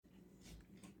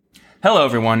Hello,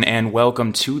 everyone, and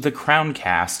welcome to the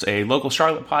Crowncast, a local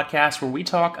Charlotte podcast where we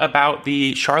talk about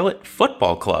the Charlotte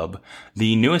Football Club,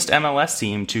 the newest MLS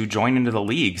team to join into the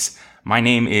leagues. My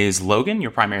name is Logan, your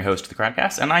primary host of the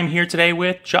Crowncast, and I'm here today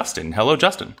with Justin. Hello,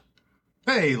 Justin.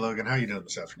 Hey, Logan. How you doing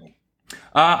this afternoon?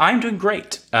 I'm doing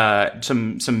great.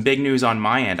 Some big news on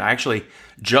my end. I actually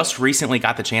just recently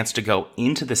got the chance to go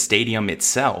into the stadium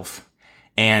itself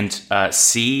and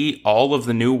see all of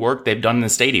the new work they've done in the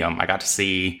stadium. I got to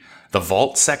see the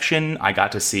vault section. I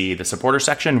got to see the supporter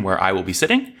section where I will be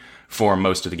sitting for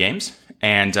most of the games.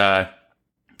 And I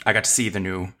got to see the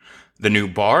new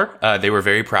bar. They were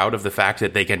very proud of the fact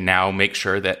that they can now make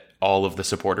sure that all of the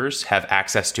supporters have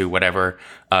access to whatever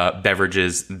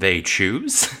beverages they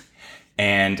choose.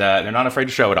 And they're not afraid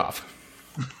to show it off.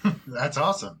 That's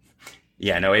awesome.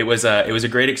 Yeah, no, it was a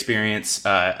great experience.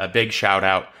 A big shout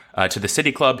out to the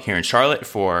City Club here in Charlotte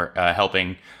for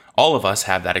helping all of us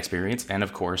have that experience, and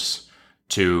of course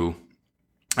to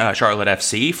Charlotte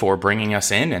FC for bringing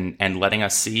us in and letting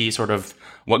us see sort of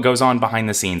what goes on behind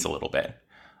the scenes a little bit.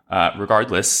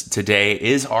 Regardless, today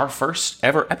is our first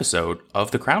ever episode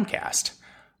of the Crowncast,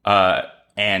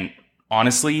 and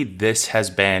honestly, this has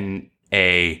been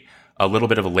a little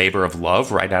bit of a labor of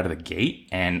love right out of the gate,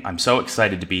 and I'm so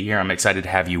excited to be here. I'm excited to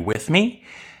have you with me.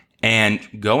 And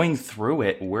going through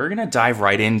it, we're going to dive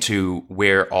right into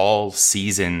where all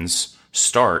seasons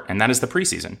start, and that is the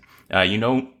preseason.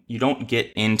 You don't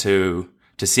get into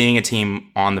seeing a team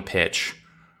on the pitch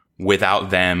without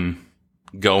them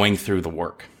going through the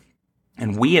work.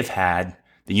 And we have had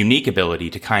the unique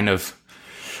ability to kind of,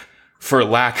 for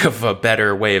lack of a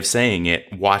better way of saying it,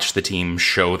 watch the team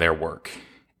show their work.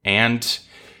 And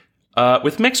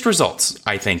with mixed results,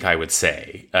 I think I would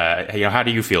say. How do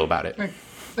you feel about it? I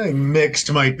think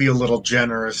mixed might be a little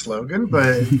generous, Logan,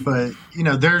 but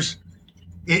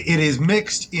it is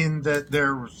mixed in that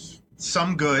there's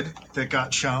some good that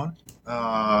got shown.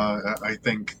 I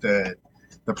think that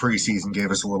the preseason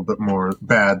gave us a little bit more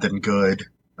bad than good,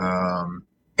 and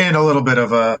a little bit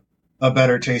of a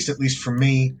better taste, at least for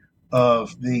me,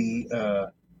 of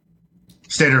the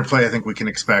standard of play I think we can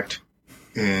expect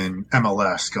in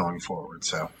MLS going forward.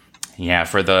 So. Yeah,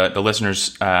 for the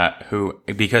listeners who,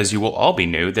 because you will all be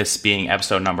new, this being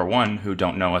episode number 1, who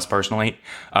don't know us personally,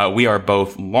 we are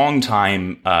both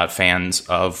longtime fans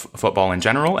of football in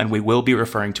general, and we will be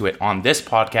referring to it on this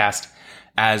podcast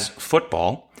as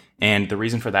football. And the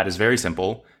reason for that is very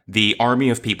simple. The army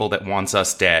of people that wants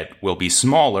us dead will be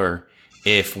smaller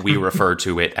if we refer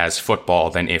to it as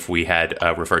football than if we had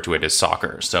referred to it as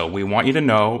soccer. So we want you to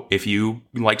know, if you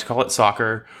like to call it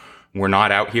soccer, we're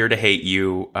not out here to hate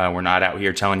you. We're not out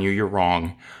here telling you you're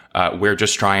wrong. We're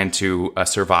just trying to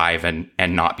survive and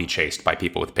not be chased by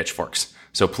people with pitchforks.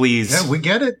 So please. Yeah, we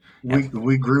get it. Yeah.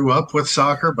 We grew up with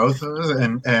soccer, both of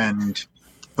us,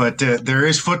 but there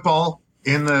is football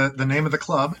in the name of the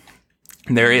club.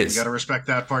 There is. You got to respect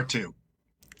that part too.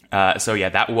 So yeah,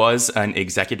 that was an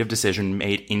executive decision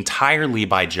made entirely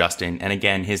by Justin. And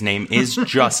again, his name is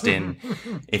Justin.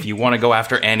 If you want to go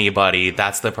after anybody,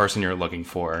 that's the person you're looking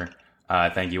for.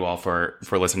 Thank you all for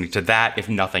listening to that, if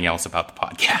nothing else about the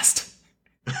podcast.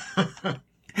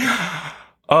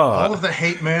 All of the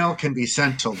hate mail can be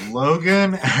sent to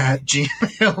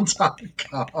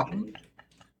logan@gmail.com.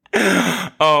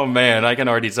 Oh man, I can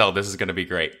already tell this is going to be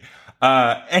great.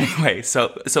 Anyway,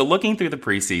 so looking through the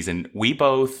preseason, we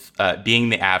both, being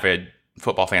the avid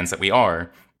football fans that we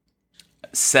are,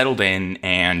 settled in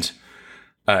and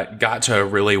got to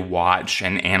really watch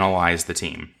and analyze the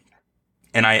team.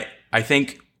 And I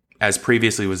think, as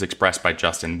previously was expressed by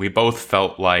Justin, we both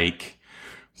felt like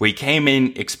we came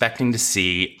in expecting to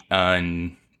see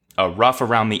a rough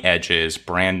around the edges,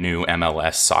 brand new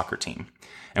MLS soccer team.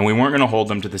 And we weren't going to hold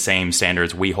them to the same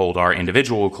standards we hold our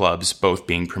individual clubs, both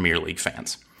being Premier League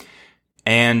fans.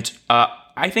 And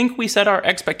I think we set our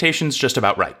expectations just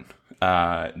about right.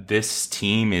 This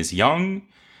team is young.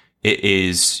 It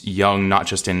is young not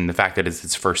just in the fact that it's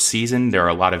its first season. There are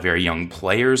a lot of very young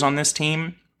players on this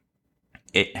team.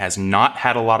 It has not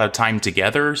had a lot of time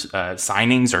together.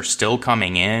 Signings are still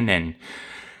coming in and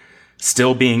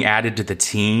still being added to the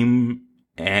team.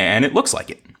 And it looks like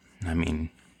it. I mean,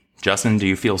 Justin, do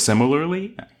you feel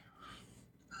similarly?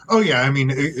 Oh, yeah. I mean,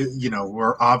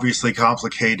 we're obviously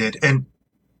complicated. And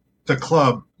the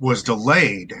club was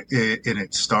delayed in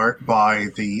its start by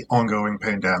the ongoing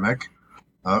pandemic.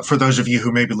 For those of you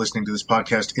who may be listening to this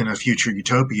podcast in a future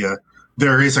utopia,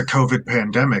 there is a COVID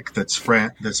pandemic that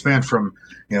spanned from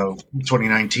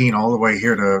 2019 all the way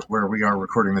here to where we are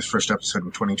recording this first episode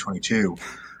in 2022.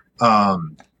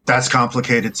 That's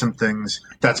complicated some things.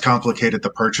 That's complicated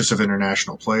the purchase of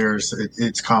international players.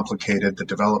 It's complicated the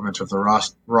development of the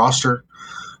roster.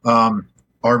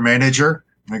 Our manager,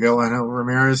 Miguel Angel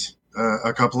Ramirez,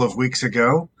 a couple of weeks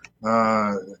ago,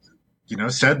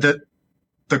 said that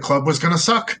the club was going to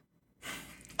suck.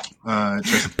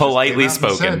 Just politely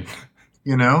spoken. Said,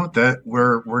 that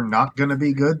we're not going to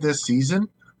be good this season.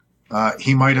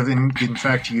 He might have in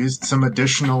fact used some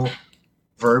additional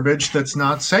verbiage that's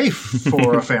not safe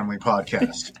for a family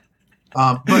podcast.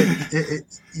 But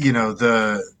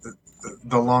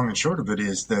the long and short of it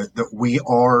is that we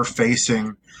are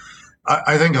facing,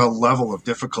 I think, a level of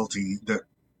difficulty that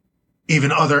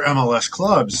even other MLS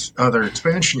clubs, other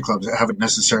expansion clubs, haven't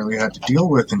necessarily had to deal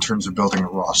with in terms of building a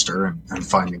roster and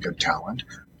finding good talent.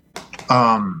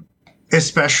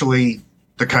 Especially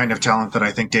the kind of talent that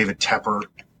I think David Tepper,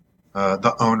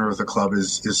 the owner of the club,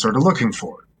 is sort of looking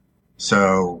for.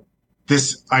 So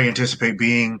this, I anticipate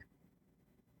being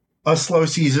a slow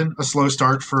season, a slow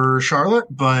start for Charlotte,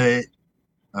 but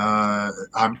I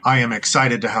am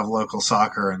excited to have local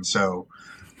soccer, and so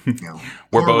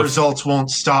poor results won't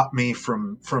stop me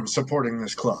from supporting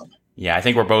this club. Yeah, I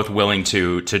think we're both willing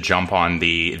to jump on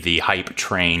the hype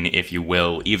train, if you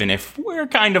will, even if we're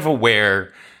kind of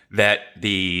aware that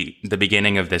the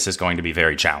beginning of this is going to be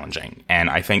very challenging. And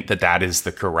I think that is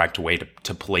the correct way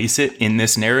to place it in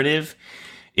this narrative,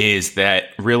 is that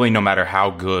really no matter how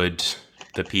good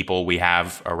the people we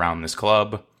have around this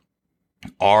club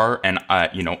are, and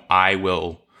I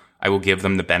will give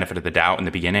them the benefit of the doubt in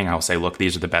the beginning. I'll say, look,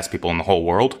 these are the best people in the whole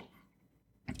world,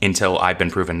 until I've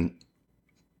been proven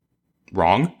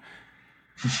wrong.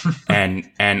 and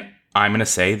I'm going to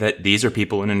say that these are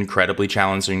people in an incredibly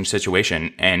challenging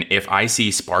situation. And if I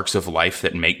see sparks of life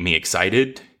that make me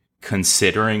excited,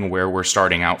 considering where we're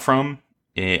starting out from,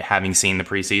 having seen the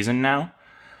preseason now,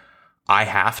 I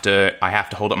have to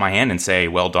hold up my hand and say,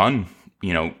 well done.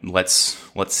 Let's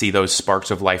see those sparks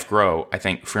of life grow. I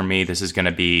think for me, this is going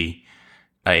to be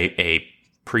a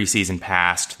preseason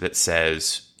past that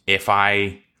says, if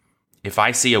I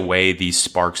see a way these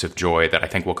sparks of joy that I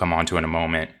think we'll come on to in a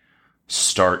moment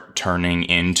start turning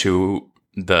into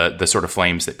the sort of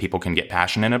flames that people can get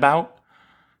passionate about,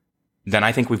 then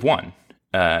I think we've won.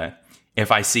 If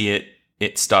I see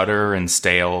it stutter and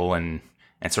stale and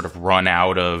sort of run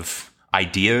out of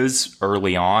ideas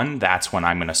early on, that's when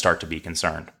I'm going to start to be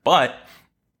concerned. But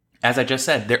as I just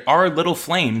said, there are little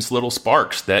flames, little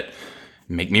sparks that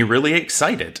make me really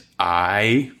excited.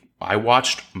 I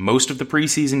watched most of the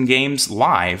preseason games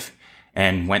live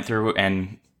and went through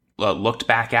and looked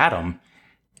back at them,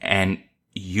 and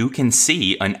you can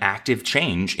see an active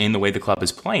change in the way the club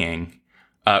is playing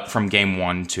from game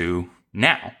one to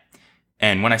now.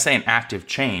 And when I say an active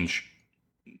change,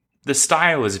 the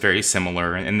style is very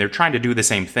similar, and they're trying to do the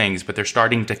same things, but they're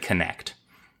starting to connect.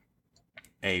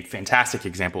 A fantastic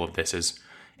example of this is,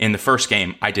 in the first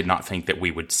game, I did not think that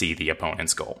we would see the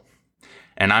opponent's goal.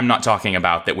 And I'm not talking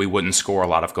about that we wouldn't score a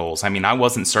lot of goals. I mean, I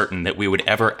wasn't certain that we would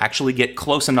ever actually get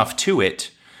close enough to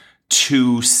it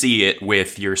to see it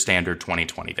with your standard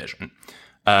 20/20 vision.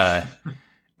 I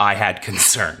had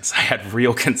concerns. I had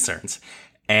real concerns.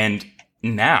 And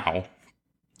now,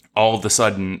 all of a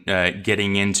sudden,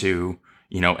 getting into,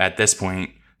 at this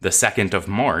point, the 2nd of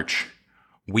March,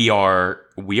 we are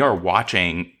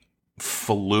watching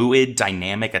fluid,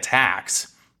 dynamic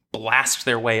attacks blast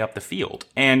their way up the field.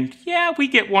 And yeah, we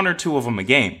get one or two of them a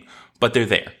game, but they're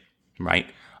there, right?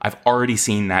 I've already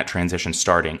seen that transition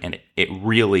starting, and it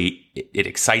really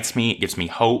excites me. It gives me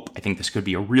hope. I think this could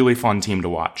be a really fun team to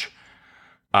watch.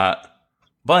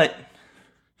 But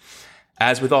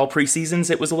as with all preseasons,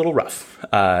 it was a little rough.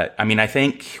 I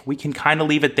think we can kind of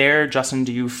leave it there. Justin,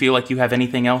 do you feel like you have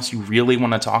anything else you really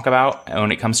want to talk about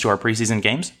when it comes to our preseason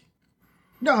games?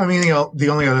 No, the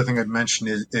only other thing I'd mention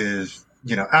is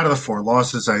out of the 4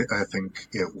 losses, I think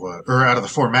it was, or out of the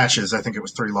 4 matches, I think it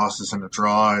was 3 losses and a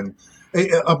draw. And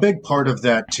a big part of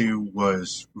that, too,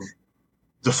 was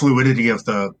the fluidity of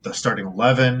the starting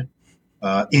 11,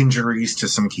 injuries to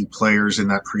some key players in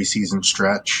that preseason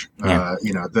stretch. Yeah.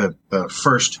 The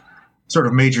first sort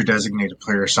of major designated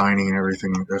player signing and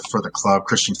everything for the club,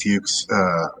 Christian Fuchs,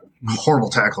 horrible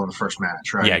tackle in the first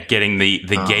match, right? Yeah, getting the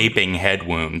gaping head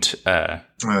wound.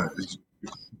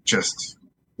 Just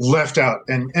left out.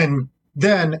 And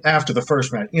then after the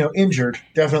first match, injured,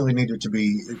 definitely needed to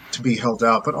be held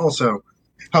out, but also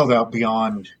held out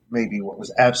beyond maybe what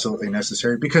was absolutely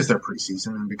necessary because they're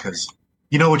preseason and because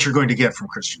you know what you're going to get from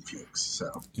Christian Fuchs.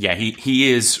 So yeah,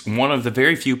 he is one of the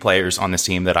very few players on this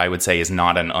team that I would say is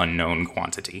not an unknown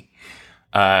quantity.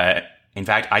 In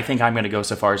fact, I think I'm going to go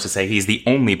so far as to say he's the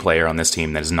only player on this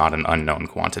team that is not an unknown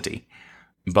quantity.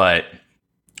 but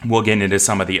we'll get into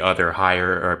some of the other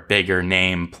higher or bigger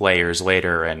name players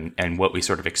later and what we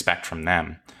sort of expect from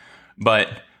them. But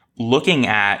looking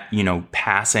at,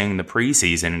 passing the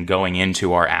preseason and going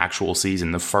into our actual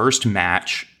season, the first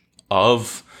match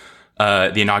of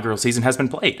the inaugural season has been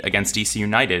played against DC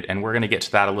United, and we're going to get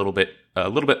to that a little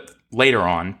bit later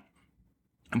on.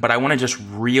 But I want to just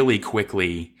really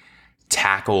quickly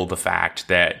tackle the fact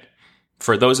that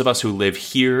for those of us who live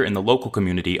here in the local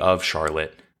community of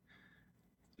Charlotte,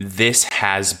 this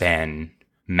has been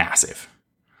massive,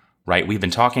 right? We've been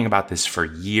talking about this for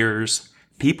years.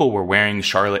 People were wearing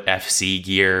Charlotte FC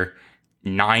gear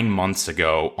 9 months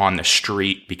ago on the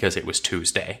street because it was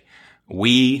Tuesday.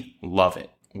 We love it.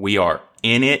 We are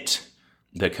in it.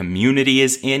 The community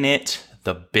is in it.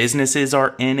 The businesses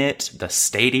are in it. The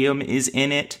stadium is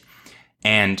in it.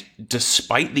 And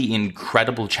despite the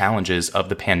incredible challenges of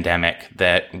the pandemic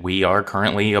that we are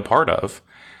currently a part of,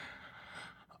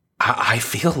 I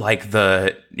feel like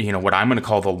what I'm going to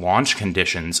call the launch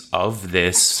conditions of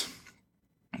this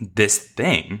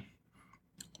thing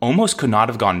almost could not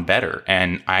have gone better.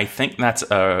 And I think that's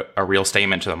a real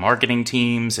statement to the marketing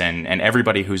teams and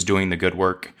everybody who's doing the good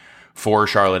work for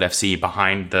Charlotte FC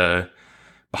behind the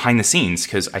scenes,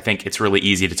 because I think it's really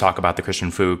easy to talk about the Christian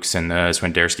Fuchs and the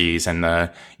Swenderskis and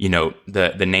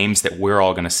the names that we're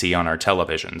all going to see on our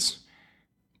televisions.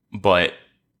 But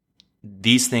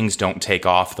these things don't take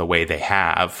off the way they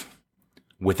have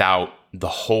without the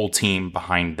whole team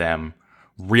behind them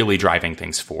really driving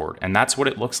things forward. And that's what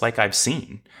it looks like I've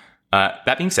seen.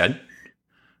 That being said,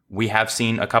 we have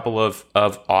seen a couple of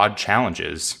odd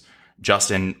challenges.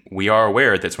 Justin, we are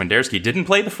aware that Swenderski didn't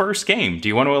play the first game. Do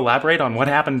you want to elaborate on what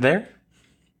happened there?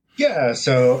 Yeah,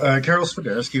 so Karol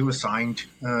Swenderski was signed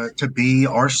to be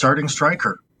our starting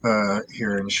striker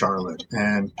here in Charlotte,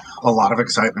 and a lot of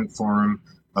excitement for him.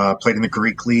 Played in the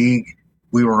Greek League.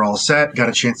 We were all set. Got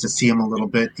a chance to see him a little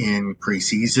bit in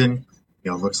preseason.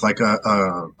 Looks like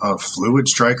a fluid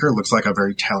striker. Looks like a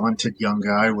very talented young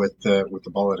guy with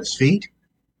the ball at his feet.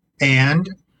 And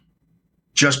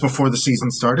just before the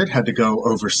season started, had to go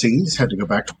overseas. Had to go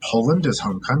back to Poland, his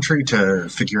home country, to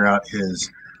figure out his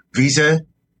visa,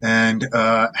 and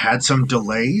had some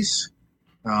delays.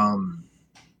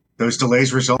 Those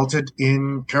delays resulted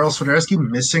in Karol Swenderski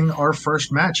missing our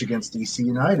first match against DC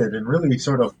United, and really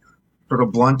sort of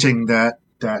blunting that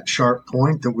sharp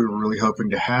point that we were really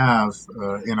hoping to have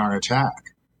in our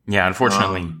attack. Yeah,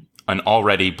 unfortunately, an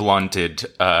already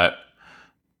blunted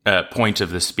point of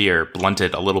the spear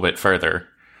blunted a little bit further.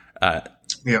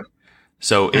 Yeah.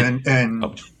 So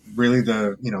really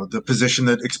the position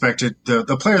that expected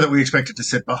the player that we expected to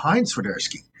sit behind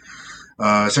Swenderski.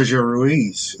 Sergio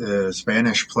Ruiz, a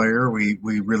Spanish player, we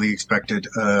really expected,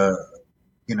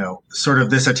 sort of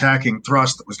this attacking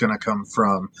thrust that was going to come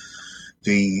from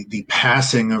the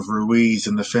passing of Ruiz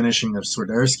and the finishing of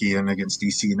Swenderski. And against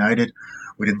DC United,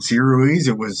 we didn't see Ruiz.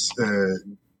 It was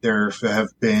there have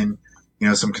been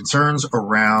some concerns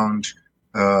around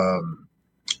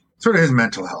sort of his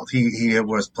mental health. He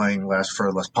was playing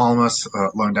for Las Palmas,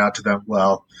 loaned out to them.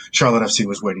 Well, Charlotte FC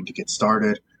was waiting to get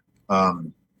started.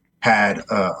 Had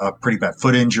a pretty bad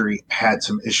foot injury, had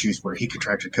some issues where he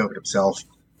contracted COVID himself.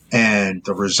 And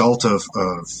the result of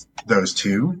those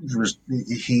two was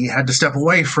he had to step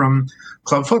away from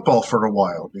club football for a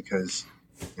while because,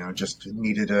 just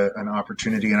needed an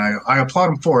opportunity. And I applaud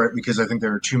him for it, because I think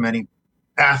there are too many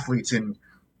athletes in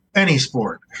any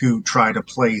sport who try to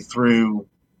play through,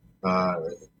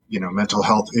 mental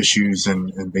health issues,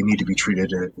 and they need to be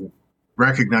treated,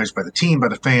 recognized by the team, by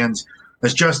the fans,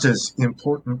 as just as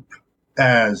important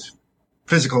as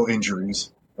physical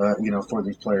injuries, for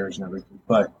these players and everything.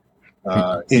 But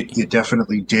it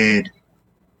definitely did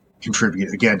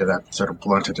contribute, again, to that sort of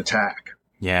blunted attack.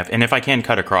 Yeah, and if I can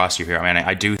cut across you here,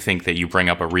 I do think that you bring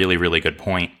up a really, really good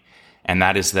point, and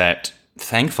that is that,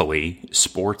 thankfully,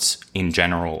 sports in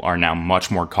general are now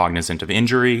much more cognizant of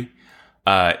injury.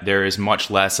 There is much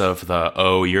less of the,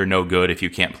 oh, you're no good if you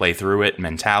can't play through it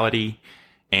mentality.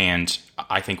 And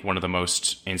I think one of the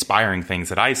most inspiring things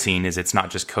that I've seen is it's not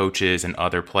just coaches and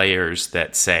other players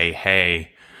that say,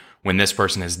 hey, when this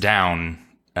person is down,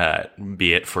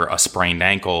 be it for a sprained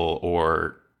ankle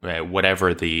or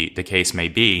whatever the case may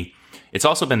be, it's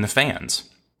also been the fans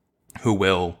who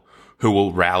will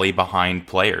rally behind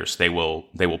players. They will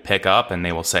pick up and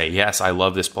they will say, yes, I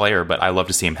love this player, but I love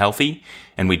to see him healthy.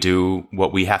 And we do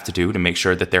what we have to do to make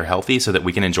sure that they're healthy so that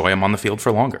we can enjoy them on the field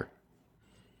for longer.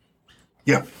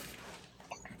 Yeah.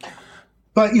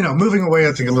 But, moving away,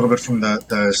 I think, a little bit from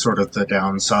the sort of the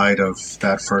downside of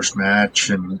that first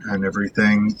match and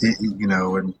everything,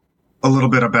 and a little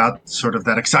bit about sort of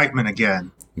that excitement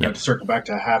again. Yep. To circle back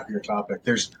to a happier topic,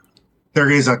 there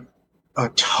is a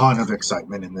ton of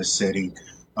excitement in this city.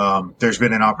 There's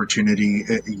been an opportunity.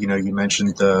 You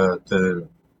mentioned the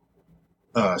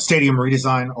stadium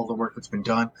redesign, all the work that's been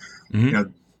done.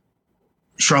 Mm-hmm.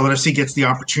 Charlotte FC gets the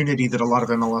opportunity that a lot of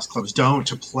MLS clubs don't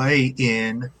to play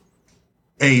in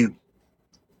a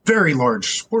very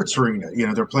large sports arena.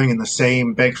 They're playing in the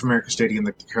same Bank of America Stadium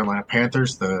the Carolina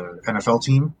Panthers, the NFL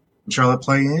team in Charlotte,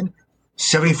 play in.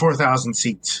 74,000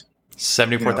 seats.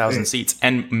 74,000 seats.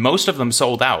 And most of them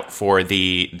sold out for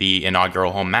the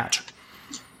inaugural home match.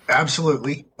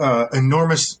 Absolutely.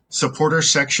 Enormous supporter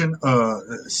section,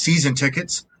 season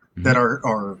tickets that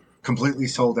are completely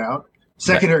sold out.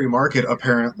 Secondary market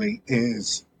apparently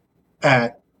is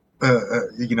at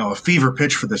a fever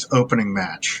pitch for this opening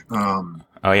match.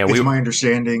 It's my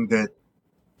understanding that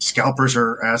scalpers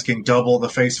are asking double the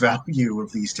face value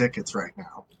of these tickets right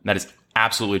now. That is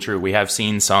absolutely true. We have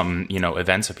seen some,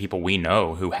 events of people we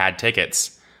know who had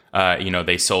tickets.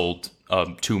 They sold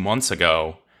 2 months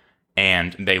ago,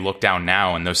 and they look down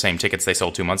now, and those same tickets they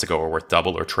sold 2 months ago are worth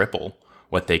double or triple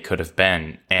what they could have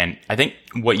been. And I think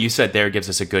what you said there gives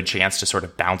us a good chance to sort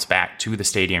of bounce back to the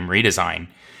stadium redesign.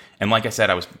 And like I said,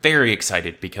 I was very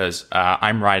excited because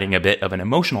I'm riding a bit of an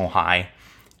emotional high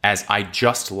as I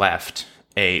just left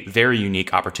a very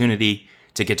unique opportunity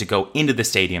to get to go into the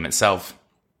stadium itself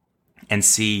and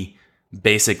see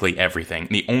basically everything.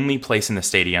 The only place in the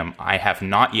stadium I have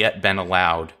not yet been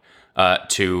allowed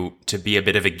to be a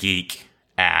bit of a geek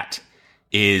at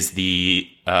is the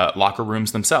locker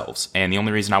rooms themselves. And the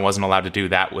only reason I wasn't allowed to do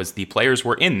that was the players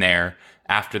were in there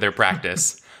after their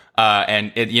practice.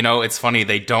 And it's funny.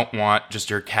 They don't want just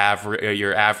your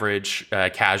average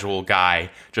casual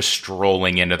guy just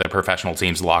strolling into the professional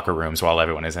team's locker rooms while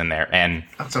everyone is in there. And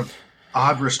that's an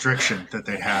odd restriction that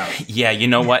they have. Yeah, you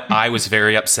know what? I was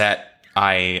very upset.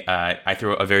 I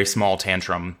threw a very small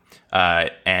tantrum,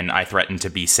 and I threatened to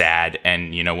be sad.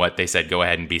 And you know what? They said, "Go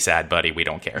ahead and be sad, buddy. We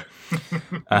don't care."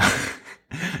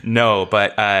 No,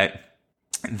 but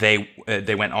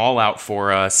they went all out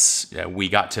for us. We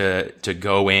got to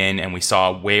go in, and we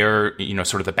saw where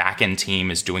sort of the back end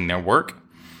team is doing their work,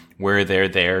 where they're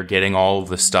there getting all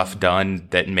the stuff done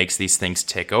that makes these things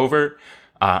tick over.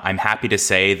 I'm happy to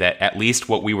say that at least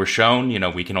what we were shown,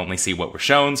 we can only see what we're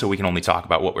shown, so we can only talk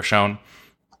about what we're shown.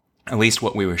 At least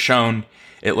what we were shown,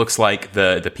 it looks like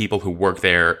the people who work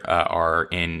there are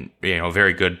in a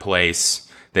very good place.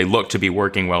 They look to be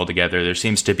working well together. There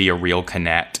seems to be a real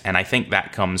connect. And I think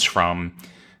that comes from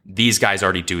these guys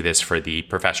already do this for the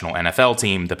professional NFL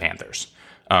team, the Panthers.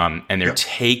 And they're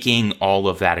taking all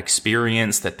of that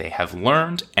experience that they have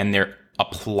learned and they're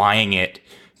applying it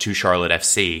to Charlotte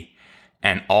FC.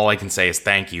 And all I can say is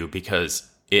thank you, because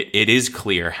it is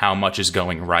clear how much is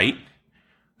going right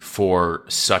for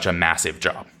such a massive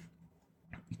job.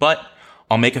 But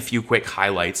I'll make a few quick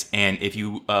highlights, and if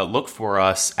you look for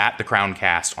us at the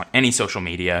Crowncast on any social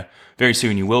media, very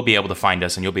soon you will be able to find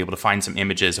us, and you'll be able to find some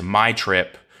images of my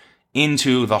trip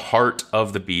into the heart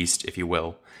of the beast, if you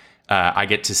will. I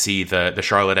get to see the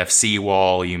Charlotte FC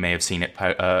wall. You may have seen it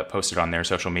posted on their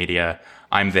social media.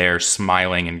 I'm there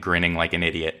smiling and grinning like an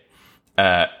idiot.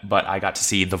 But I got to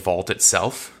see the vault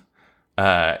itself.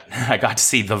 I got to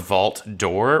see the vault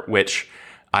door, which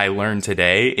I learned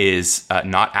today is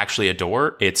not actually a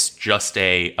door. It's just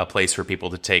a place for people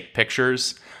to take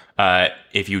pictures.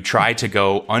 If you try to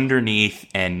go underneath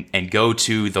and go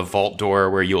to the vault door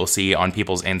where you will see on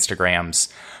people's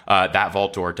Instagrams, that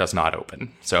vault door does not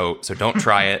open. So don't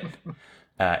try it.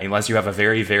 Unless you have a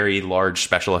very, very large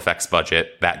special effects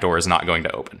budget, that door is not going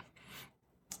to open.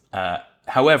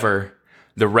 However,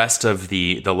 the rest of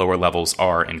the lower levels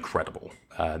are incredible.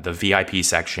 The VIP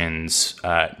sections,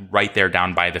 right there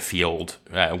down by the field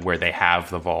where they have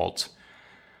the vault.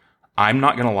 I'm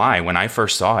not going to lie. When I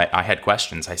first saw it, I had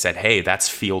questions. I said, hey, that's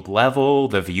field level.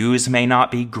 The views may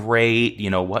not be great.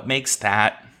 What makes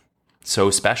that so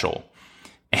special?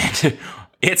 And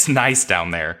it's nice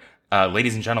down there.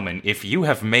 Ladies and gentlemen, if you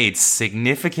have made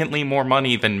significantly more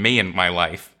money than me in my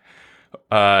life,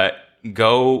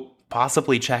 go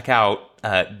possibly check out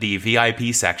the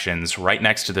VIP sections right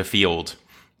next to the field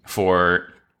for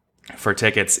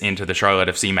tickets into the Charlotte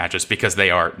FC matches, because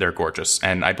they're gorgeous.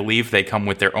 And I believe they come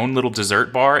with their own little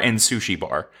dessert bar and sushi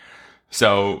bar.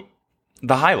 So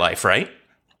the high life, right?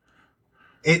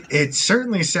 It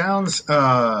certainly sounds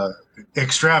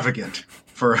extravagant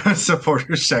for a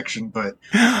supporters section, but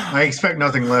I expect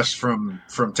nothing less from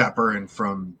Tepper and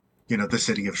from the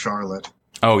city of Charlotte.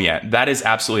 Oh yeah, that is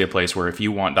absolutely a place where if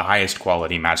you want the highest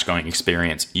quality match going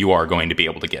experience, you are going to be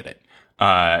able to get it.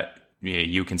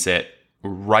 You can sit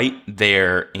right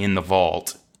there in the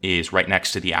vault is right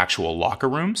next to the actual locker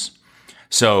rooms.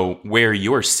 So where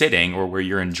you're sitting or where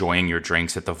you're enjoying your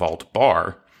drinks at the vault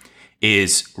bar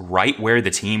is right where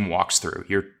the team walks through.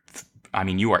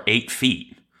 You are 8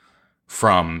 feet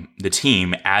from the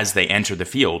team as they enter the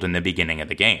field in the beginning of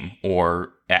the game,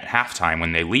 or at halftime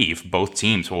when they leave. Both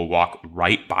teams will walk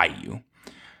right by you.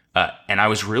 And I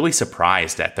was really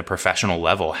surprised at the professional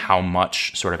level how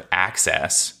much sort of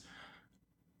access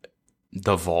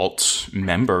the vault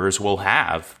members will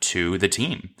have to the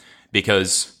team.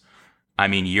 Because,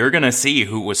 you're going to see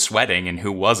who was sweating and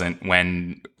who wasn't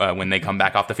when they come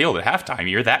back off the field at halftime.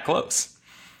 You're that close.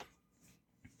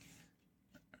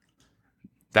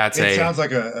 It sounds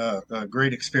like a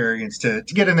great experience to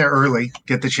get in there early,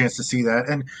 get the chance to see that.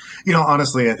 And,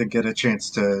 honestly, I think get a chance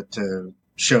to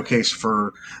showcase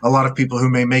for a lot of people who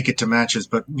may make it to matches,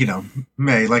 but,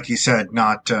 may, like you said,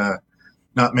 not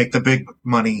make the big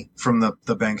money from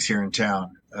the banks here in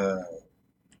town.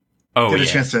 Get a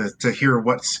chance to hear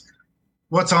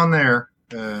what's on there,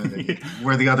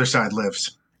 where the other side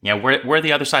lives. Yeah, where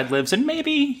the other side lives. And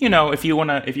maybe, if you want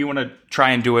to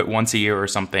try and do it once a year or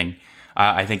something,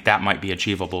 I think that might be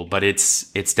achievable, but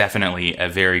it's definitely a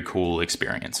very cool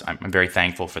experience. I'm very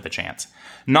thankful for the chance.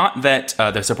 Not that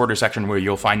the supporter section where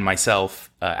you'll find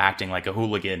myself acting like a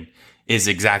hooligan is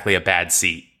exactly a bad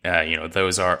seat.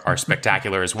 Those are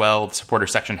spectacular as well. The supporter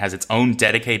section has its own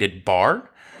dedicated bar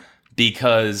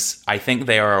because I think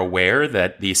they are aware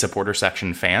that the supporter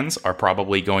section fans are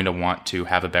probably going to want to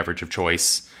have a beverage of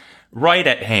choice right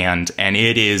at hand, and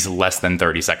it is less than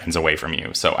 30 seconds away from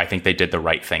you. So I think they did the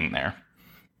right thing there.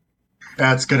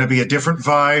 That's going to be a different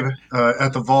vibe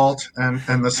at the vault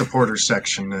and the supporters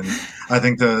section. And I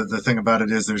think the thing about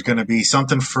it is there's going to be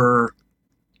something for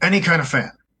any kind of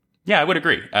fan. Yeah, I would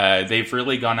agree. They've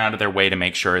really gone out of their way to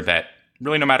make sure that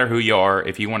really no matter who you are,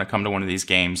 if you want to come to one of these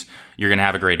games, you're going to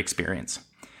have a great experience.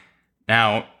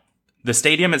 Now, the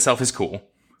stadium itself is cool.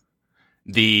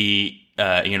 The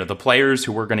players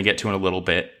who we're going to get to in a little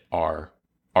bit are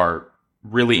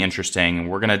really interesting.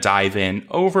 We're going to dive in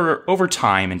over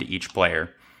time into each player.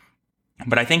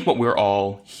 But I think what we're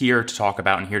all here to talk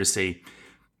about and here to see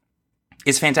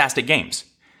is fantastic games.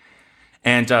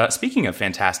 And speaking of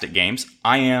fantastic games,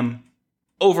 I am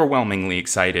overwhelmingly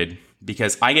excited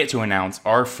because I get to announce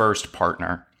our first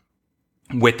partner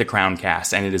with the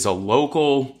Crowncast, and it is a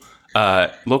local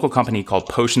company called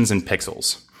Potions and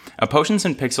Pixels. Potions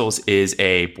and Pixels is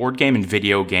a board game and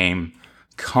video game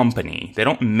company. They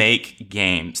don't make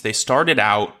games. They started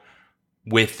out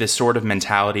with this sort of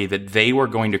mentality that they were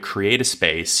going to create a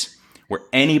space where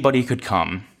anybody could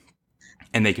come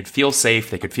and they could feel safe,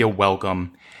 they could feel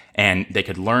welcome, and they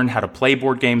could learn how to play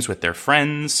board games with their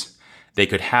friends. They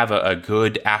could have a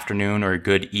good afternoon or a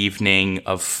good evening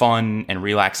of fun and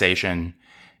relaxation.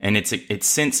 And it's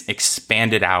since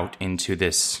expanded out into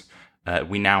this.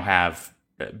 We now have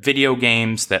video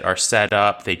games that are set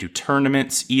up. They do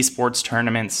tournaments, esports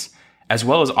tournaments, as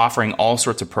well as offering all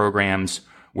sorts of programs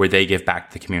where they give back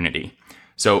to the community.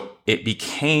 So it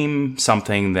became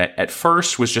something that at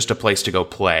first was just a place to go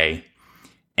play,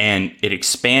 and it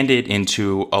expanded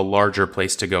into a larger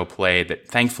place to go play that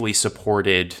thankfully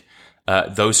supported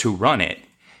those who run it.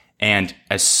 And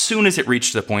as soon as it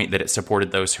reached the point that it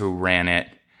supported those who ran it,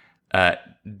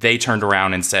 they turned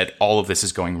around and said, all of this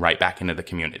is going right back into the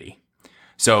community.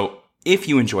 So if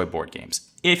you enjoy board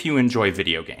games, if you enjoy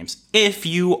video games, if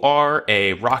you are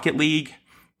a Rocket League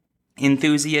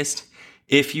enthusiast,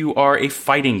 if you are a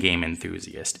fighting game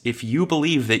enthusiast, if you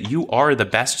believe that you are the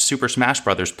best Super Smash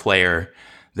Bros. Player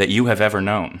that you have ever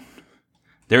known,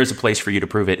 there is a place for you to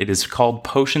prove it. It is called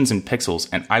Potions and Pixels,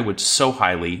 and I would so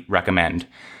highly recommend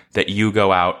that you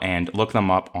go out and look them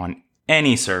up on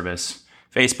any service,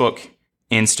 Facebook,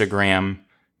 Instagram,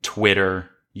 Twitter.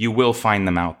 You will find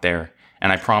them out there,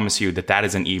 and I promise you that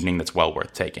is an evening that's well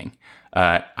worth taking.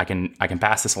 I can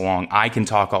pass this along. I can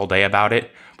talk all day about it,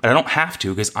 but I don't have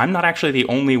to because I'm not actually the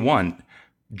only one.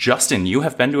 Justin, you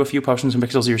have been to a few Potions and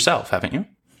Pixels yourself, haven't you?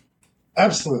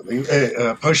 Absolutely.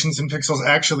 Potions and Pixels,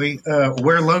 actually,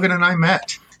 where Logan and I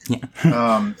met.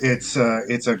 Yeah. It's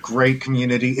a great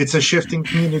community. It's a shifting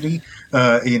community.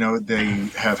 They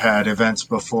have had events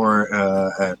before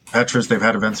at Petra's. They've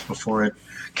had events before at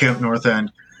Camp North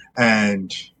End.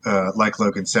 And like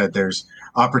Logan said, there's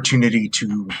opportunity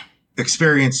to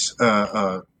experience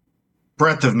a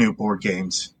breadth of new board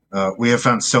games. We have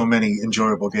found so many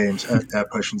enjoyable games at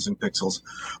Potions and Pixels.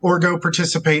 Or go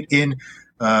participate in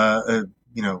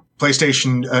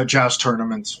PlayStation Joust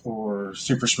tournaments or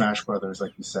Super Smash Brothers,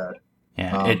 like you said.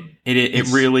 Yeah, it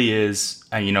really is.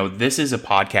 This is a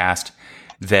podcast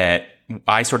that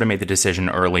I sort of made the decision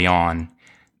early on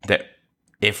that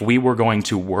if we were going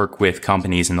to work with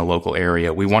companies in the local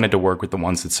area, we wanted to work with the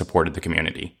ones that supported the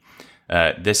community.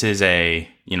 This is a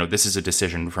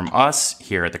decision from us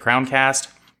here at the Crowncast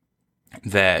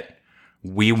that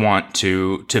we want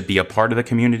to be a part of the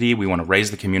community. We want to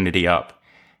raise the community up,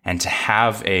 and to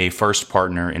have a first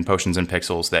partner in Potions and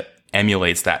Pixels that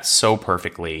emulates that so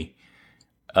perfectly.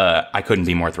 I couldn't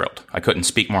be more thrilled. I couldn't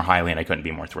speak more highly, and I couldn't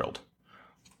be more thrilled.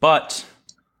 But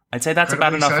I'd say that's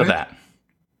about enough of that.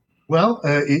 Well,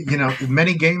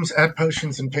 many games at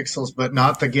Potions and Pixels, but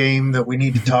not the game that we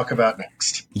need to talk about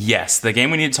next. Yes, the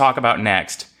game we need to talk about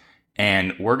next.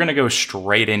 And we're going to go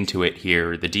straight into it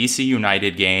here. The DC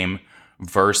United game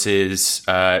versus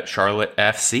Charlotte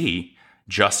FC.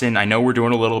 Justin, I know we're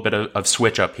doing a little bit of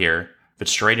switch up here, but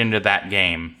straight into that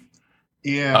game.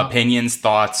 Yeah. Opinions,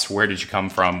 thoughts, where did you come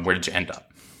from? Where did you end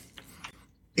up?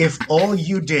 If all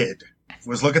you did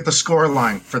was look at the score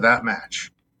line for that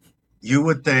match, you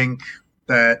would think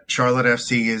that Charlotte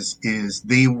FC is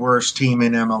the worst team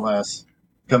in MLS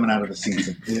coming out of the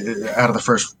season, out of the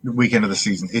first weekend of the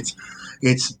season. It's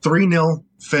 3-0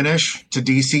 finish to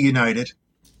DC United,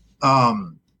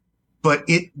 but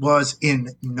it was in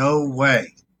no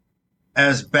way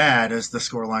as bad as the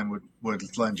scoreline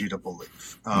would lend you to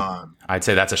believe. I'd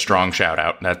say that's a strong shout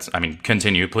out.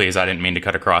 Continue, please. I didn't mean to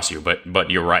cut across you, but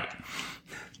you're right.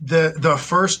 The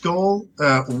first goal,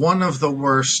 one of the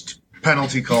worst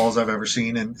penalty calls I've ever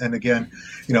seen. And again,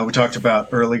 we talked about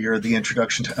earlier the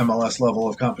introduction to MLS level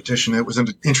of competition. It was an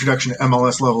introduction to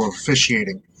MLS level of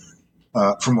officiating,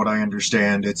 from what I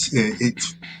understand.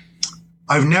 It's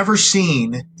I've never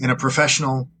seen in a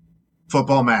professional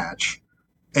football match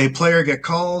a player get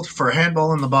called for a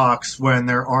handball in the box when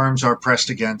their arms are pressed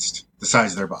against the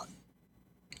sides of their body.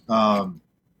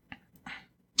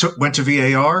 Went to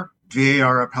VAR.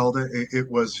 VAR upheld it. It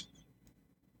was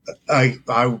I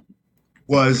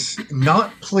was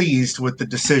not pleased with the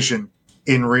decision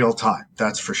in real time.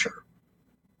 That's for sure.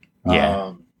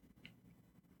 Yeah.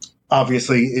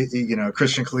 Obviously,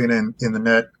 Christian Kalina in the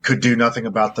net could do nothing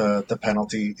about the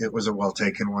penalty. It was a well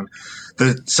taken one.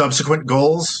 The subsequent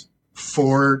goals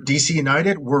for DC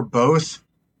United were both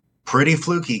pretty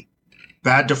fluky.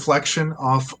 Bad deflection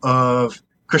off of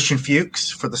Christian Fuchs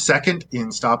for the second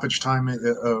in stoppage time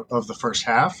of the first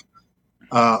half.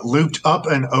 Looped up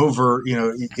and over,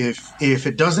 if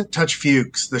it doesn't touch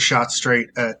Fuchs, the shot straight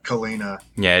at Kalina.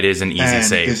 Yeah, it is an easy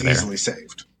save. Is easily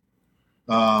saved.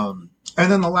 And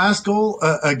then the last goal,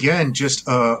 again, just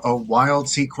a wild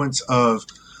sequence of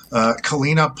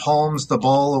Kalina palms the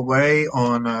ball away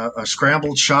on a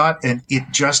scrambled shot, and it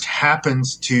just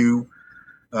happens to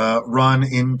run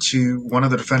into one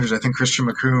of the defenders, I think Christian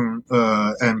McCoon,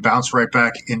 and bounce right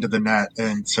back into the net.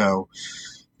 And so,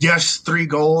 yes, 3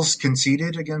 goals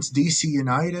conceded against DC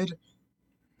United.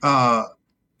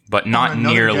 But not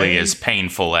nearly as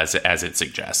painful as it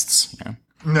suggests. Yeah.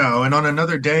 No, and on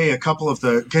another day, a couple of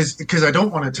because I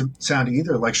don't want it to sound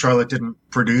either like Charlotte didn't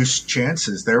produce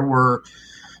chances. There were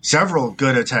several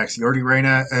good attacks. Yordi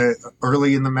Reyna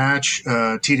early in the match,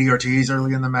 TD Ortiz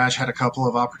early in the match had a couple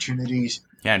of opportunities.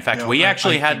 Yeah, in fact, we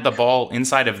actually had the ball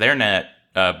inside of their net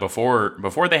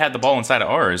before they had the ball inside of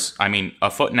ours. I mean,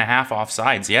 a foot and a half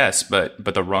offsides, yes,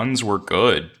 but the runs were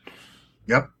good.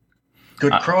 Yep.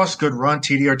 Good cross, good run.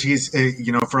 TD Ortiz,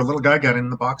 for a little guy, got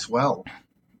in the box well.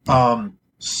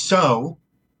 So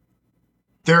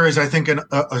there is, I think,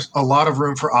 a lot of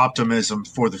room for optimism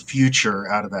for the future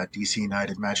out of that DC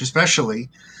United match, especially,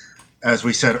 as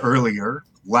we said earlier,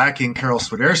 lacking Karol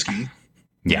Swiderski,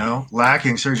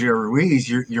 lacking Sergio Ruiz.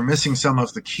 You're missing some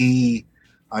of the key,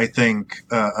 I think,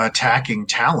 attacking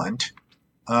talent,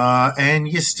 and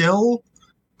you still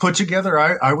put together,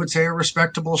 I would say, a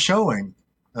respectable showing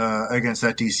against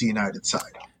that DC United side.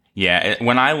 Yeah,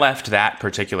 when I left that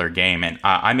particular game, and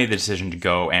I made the decision to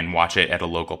go and watch it at a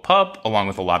local pub, along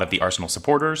with a lot of the Arsenal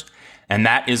supporters, and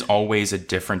that is always a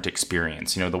different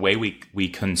experience. The way we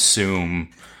consume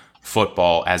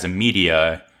football as a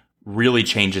media really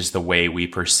changes the way we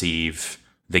perceive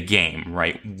the game,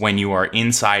 right? When you are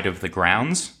inside of the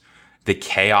grounds, the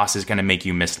chaos is going to make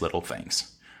you miss little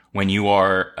things. When you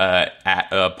are at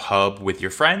a pub with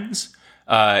your friends,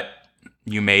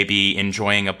 you may be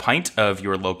enjoying a pint of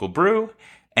your local brew,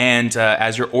 and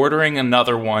as you're ordering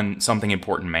another one, something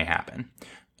important may happen.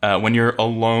 When you're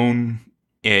alone,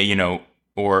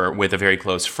 or with a very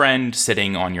close friend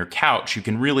sitting on your couch, you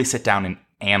can really sit down and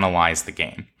analyze the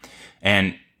game.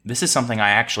 And this is something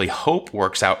I actually hope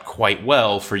works out quite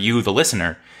well for you, the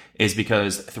listener, is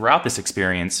because throughout this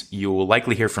experience, you will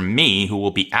likely hear from me, who will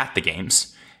be at the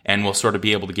games, and will sort of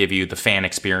be able to give you the fan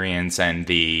experience and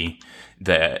the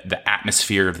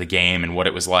atmosphere of the game and what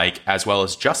it was like, as well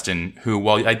as Justin, who,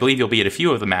 while I believe you'll be at a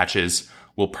few of the matches,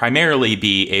 will primarily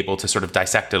be able to sort of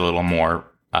dissect it a little more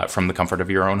from the comfort of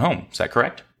your own home. Is that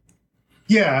correct?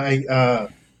 Yeah,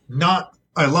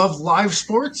 I love live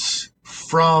sports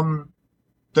from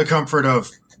the comfort of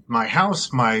my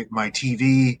house, my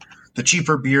TV, the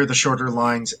cheaper beer, the shorter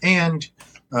lines, and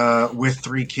with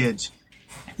 3 kids,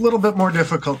 a little bit more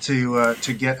difficult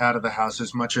to get out of the house.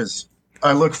 As much as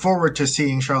I look forward to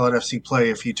seeing Charlotte FC play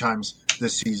a few times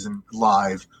this season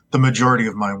live, the majority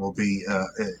of mine will be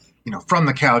from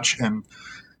the couch and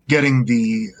getting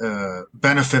the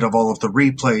benefit of all of the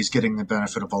replays, getting the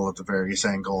benefit of all of the various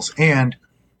angles, and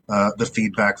the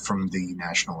feedback from the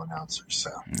national announcers.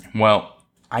 So, well,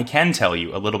 I can tell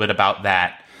you a little bit about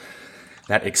that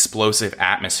explosive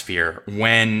atmosphere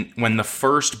when the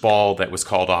first ball that was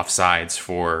called offsides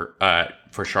for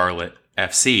Charlotte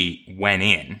FC went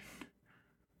in.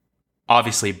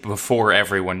 Obviously, before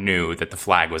everyone knew that the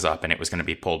flag was up and it was going to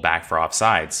be pulled back for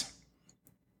offsides,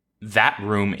 that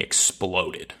room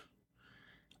exploded.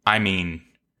 I mean,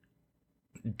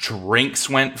 drinks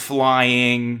went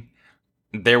flying.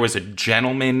 There was a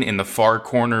gentleman in the far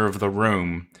corner of the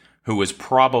room who was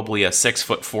probably a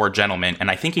 6'4" gentleman,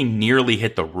 and I think he nearly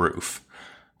hit the roof.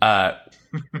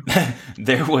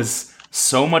 There was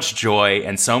so much joy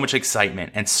and so much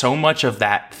excitement and so much of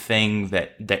that thing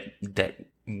that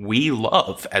we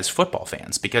love as football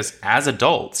fans, because as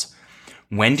adults,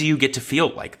 when do you get to feel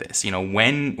like this?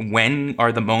 When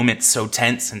are the moments so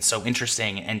tense and so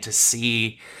interesting? And to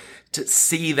see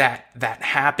that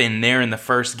happen there in the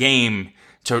first game,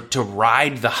 to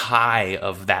ride the high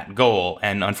of that goal,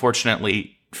 and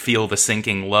unfortunately feel the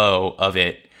sinking low of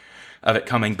it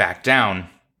coming back down,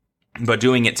 but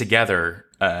doing it together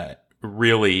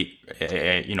really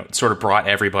sort of brought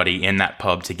everybody in that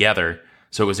pub together.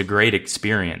 So it was a great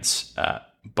experience.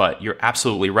 But you're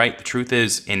absolutely right. The truth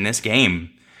is, in this game,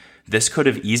 this could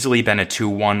have easily been a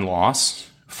 2-1 loss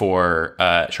for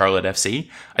Charlotte FC.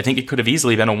 I think it could have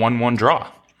easily been a 1-1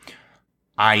 draw.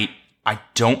 I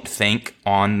don't think,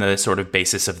 on the sort of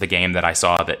basis of the game that I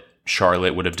saw, that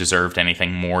Charlotte would have deserved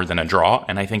anything more than a draw,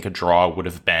 and I think a draw would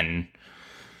have been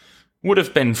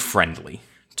friendly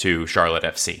to Charlotte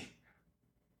FC.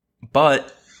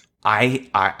 But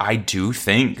I do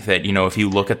think that, if you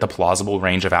look at the plausible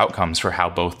range of outcomes for how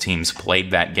both teams played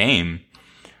that game,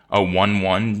 a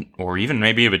 1-1 or even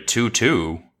maybe a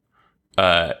 2-2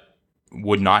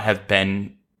 would not have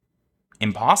been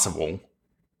impossible.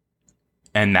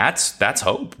 And that's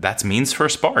hope. That's means for a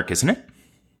spark, isn't it?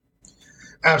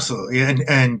 Absolutely.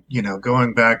 And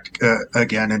going back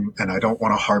again, and I don't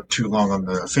want to harp too long on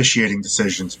the officiating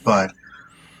decisions, but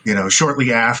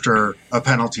shortly after a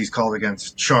penalty is called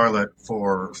against Charlotte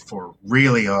for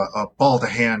really a ball to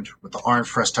hand with the arms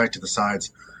pressed tight to the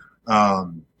sides,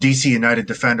 DC United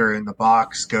defender in the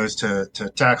box goes to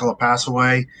tackle a pass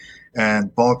away,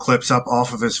 and ball clips up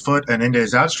off of his foot and into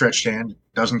his outstretched hand,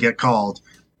 doesn't get called.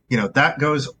 That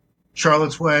goes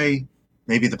Charlotte's way.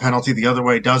 Maybe the penalty the other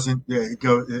way doesn't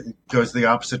goes the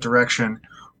opposite direction.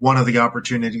 One of the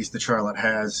opportunities that Charlotte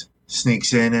has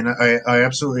sneaks in, and I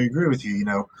absolutely agree with you.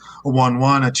 A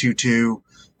 1-1, a 2-2,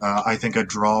 I think a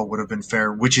draw would have been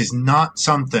fair, which is not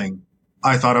something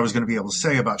I thought I was going to be able to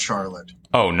say about Charlotte.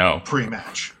 Oh, no.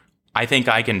 Pre-match. I think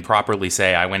I can properly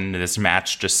say I went into this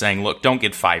match just saying, look, don't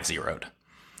get 5-0'd.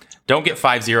 Don't get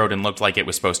 5-0'd and looked like it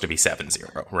was supposed to be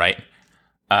 7-0, right?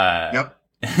 Yep.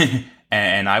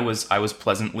 And I was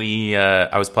pleasantly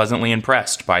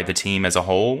impressed by the team as a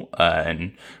whole,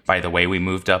 and by the way we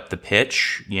moved up the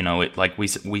pitch. Like we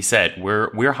said,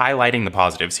 we're highlighting the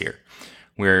positives here.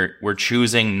 We're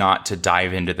choosing not to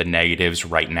dive into the negatives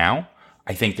right now.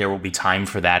 I think there will be time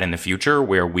for that in the future,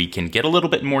 where we can get a little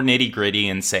bit more nitty gritty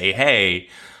and say, hey,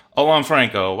 Alon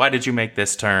Franco, why did you make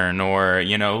this turn? Or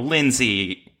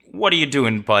Lindsay, what are you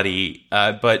doing, buddy?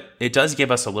 But it does give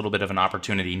us a little bit of an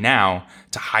opportunity now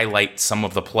to highlight some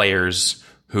of the players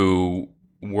who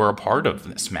were a part of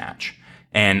this match.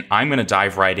 And I'm going to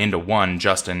dive right into one,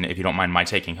 Justin, if you don't mind my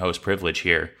taking host privilege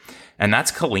here. And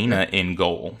that's Kalina in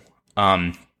goal.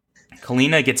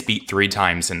 Kalina gets beat 3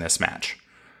 times in this match.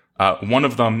 One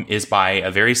of them is by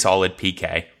a very solid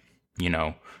PK.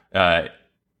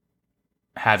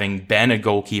 Having been a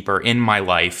goalkeeper in my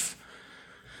life,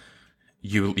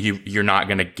 you're not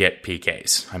going to get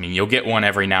PKs. I mean, you'll get one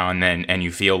every now and then, and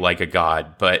you feel like a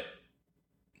god, but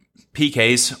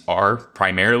PKs are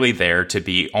primarily there to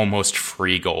be almost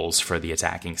free goals for the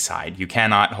attacking side. You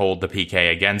cannot hold the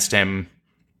PK against him.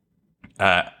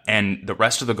 And the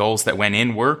rest of the goals that went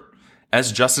in were,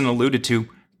 as Justin alluded to,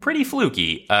 pretty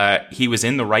fluky. He was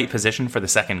in the right position for the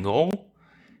second goal.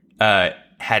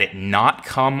 Had it not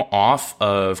come off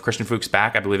of Christian Fuchs'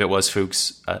 back, I believe it was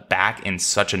Fuchs' back in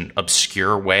such an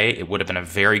obscure way, it would have been a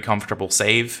very comfortable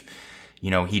save. You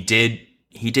know, he did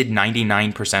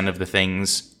 99% of the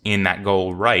things in that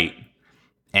goal right.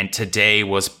 And today,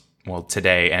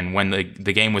 and when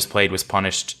the game was played, was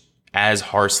punished as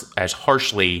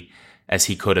harshly as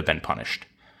he could have been punished.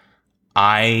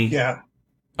 Yeah.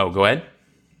 Oh, go ahead.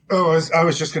 Oh, I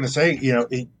was just going to say,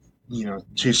 to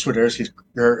Swiderski's,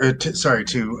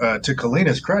 to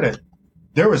Kalina's credit,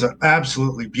 there was an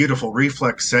absolutely beautiful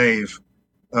reflex save.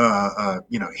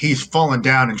 He's fallen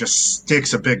down and just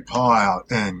sticks a big paw out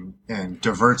and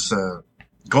diverts a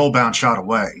goal-bound shot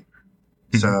away.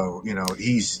 So,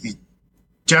 he's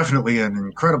definitely an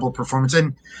incredible performance.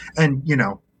 And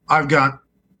I've got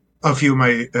a few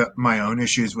of my own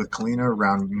issues with Kalina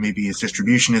around maybe his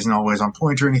distribution isn't always on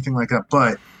point or anything like that.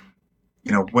 But,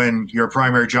 when your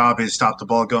primary job is stop the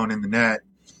ball going in the net,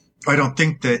 I don't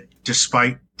think that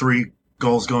despite 3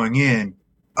 goals going in,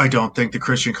 I don't think that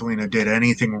Christian Kalina did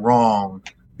anything wrong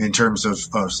in terms of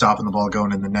stopping the ball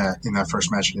going in the net in that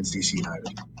first match against DC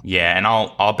United. Yeah, and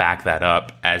I'll back that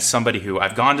up. As somebody who,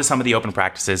 I've gone to some of the open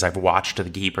practices, I've watched the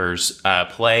keepers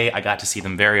play. I got to see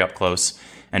them very up close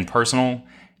and personal,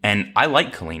 and I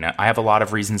like Kalina. I have a lot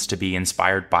of reasons to be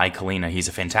inspired by Kalina. He's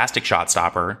a fantastic shot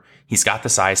stopper. He's got the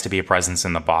size to be a presence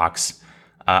in the box.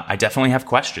 I definitely have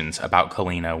questions about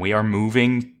Kalina. We are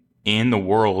moving in the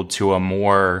world to a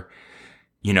more,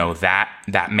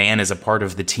 that man is a part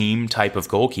of the team type of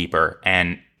goalkeeper.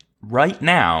 And right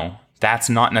now, that's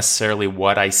not necessarily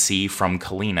what I see from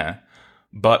Kalina.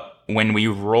 But when we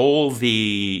roll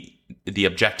the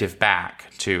objective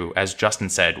back to, as Justin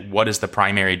said, what is the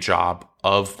primary job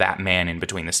of that man in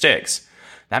between the sticks?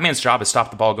 That man's job is stop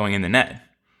the ball going in the net.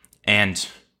 And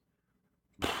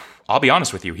I'll be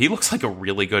honest with you, he looks like a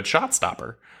really good shot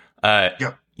stopper.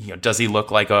 Yep. Does he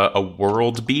look like a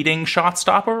world-beating shot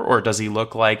stopper, or does he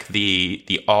look like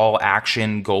the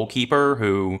all-action goalkeeper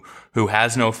who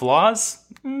has no flaws?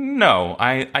 No,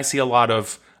 I see a lot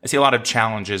of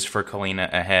challenges for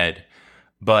Kalina ahead,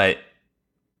 but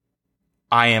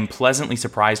I am pleasantly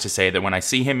surprised to say that when I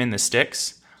see him in the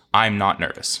sticks, I'm not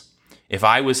nervous. If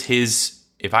I was his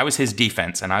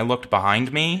defense and I looked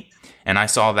behind me and I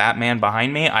saw that man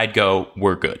behind me, I'd go,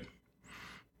 we're good.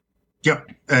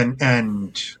 Yep. And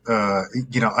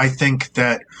I think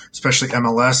that especially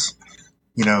MLS,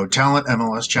 talent,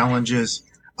 MLS challenges,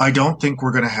 I don't think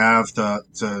we're going to have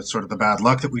the sort of the bad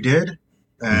luck that we did.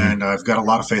 And I've got a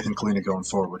lot of faith in Kalina going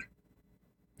forward.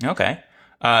 Okay.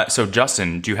 So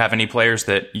Justin, do you have any players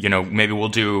that, maybe we'll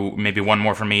do maybe one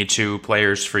more for me, 2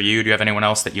 players for you? Do you have anyone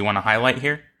else that you want to highlight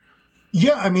here?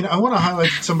 Yeah. I mean, I want to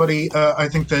highlight somebody, I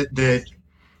think that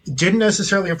didn't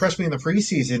necessarily impress me in the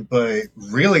preseason, but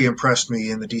really impressed me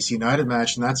in the DC United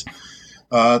match, and that's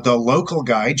the local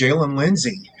guy, Jalen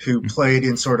Lindsay, who played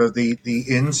in sort of the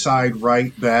inside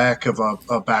right back of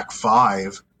a back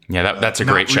 5. Yeah, that's a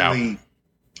great shout. Really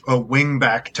a wing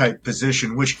back type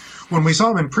position, which when we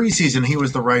saw him in preseason, he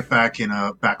was the right back in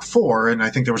a back 4, and I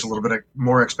think there was a little bit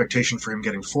more expectation for him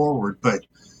getting forward. But,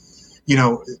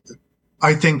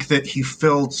 I think that he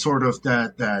filled sort of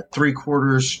that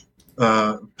 3/4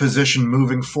 position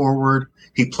moving forward.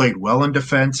 He played well in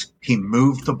defense. He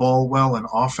moved the ball well in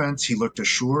offense. He looked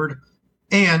assured.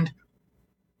 And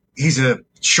he's a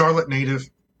Charlotte native.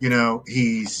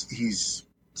 He's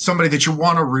somebody that you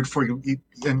want to root for.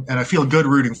 And I feel good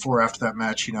rooting for after that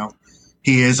match.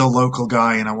 He is a local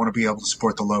guy, and I want to be able to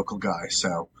support the local guy.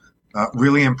 So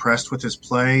really impressed with his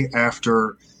play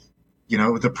after,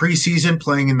 the preseason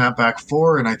playing in that back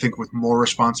 4. And I think with more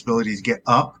responsibilities to get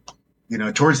up,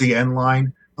 towards the end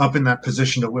line, up in that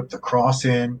position to whip the cross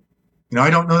in. I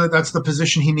don't know that that's the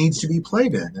position he needs to be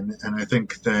played in. And I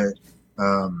think that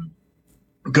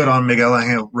good on Miguel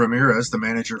Angel Ramirez, the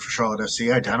manager for Charlotte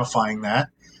FC, identifying that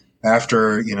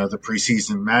after, the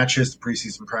preseason matches, the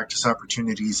preseason practice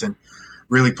opportunities, and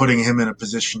really putting him in a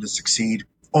position to succeed.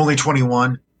 Only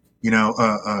 21,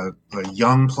 a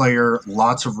young player,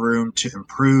 lots of room to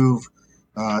improve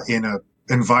in an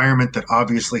environment that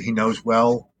obviously he knows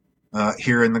well.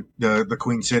 Here in the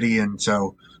Queen City, and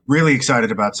so really excited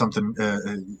about something,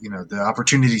 the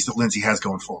opportunities that Lindsay has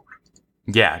going forward.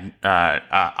 Yeah,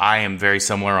 I am very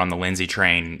similar on the Lindsay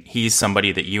train. He's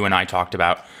somebody that you and I talked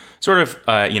about sort of,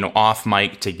 off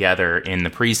mic together in the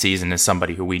preseason as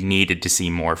somebody who we needed to see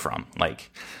more from.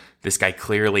 Like, this guy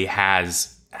clearly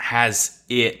has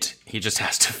it. He just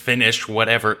has to finish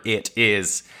whatever it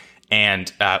is.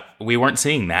 And we weren't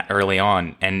seeing that early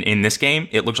on. And in this game,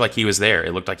 it looked like he was there.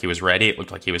 It looked like he was ready. It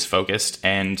looked like he was focused.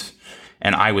 And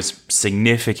And I was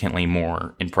significantly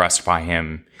more impressed by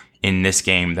him in this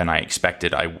game than I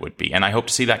expected I would be. And I hope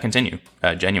to see that continue,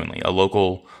 genuinely. A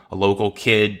local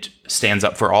kid stands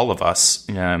up for all of us.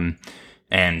 And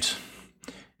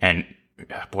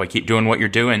boy, keep doing what you're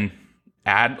doing.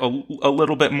 Add a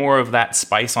little bit more of that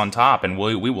spice on top, and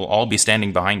we will all be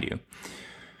standing behind you.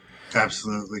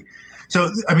 Absolutely. So,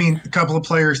 I mean, a couple of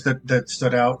players that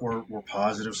stood out were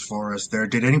positives for us there.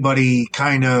 Did anybody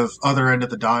kind of other end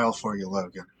of the dial for you,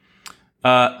 Logan?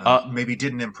 Maybe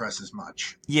didn't impress as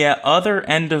much. Yeah, other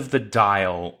end of the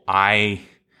dial, I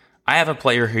have a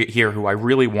player here who I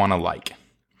really want to like.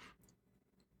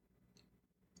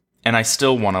 And I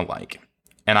still want to like.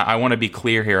 And I want to be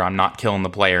clear here, I'm not killing the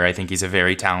player. I think he's a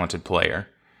very talented player.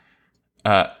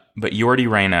 But Jordi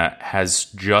Reyna has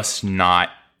just not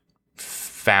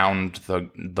found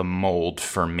the mold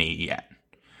for me yet.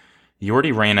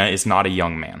 Jordi Reyna is not a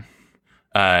young man.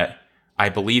 I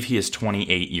believe he is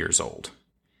 28 years old.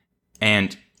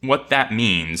 And what that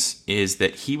means is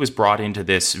that he was brought into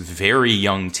this very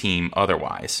young team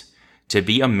otherwise to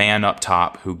be a man up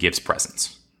top who gives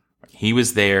presence. He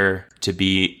was there to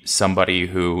be somebody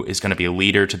who is going to be a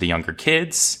leader to the younger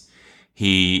kids.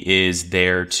 He is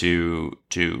there to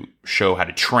show how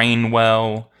to train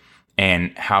well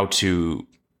and how to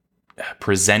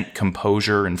present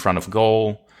composure in front of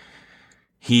goal.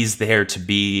 He's there to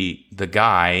be the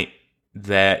guy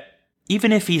that,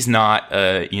 even if he's not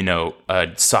a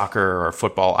soccer or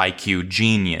football IQ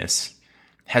genius,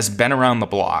 has been around the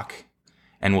block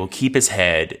and will keep his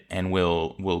head and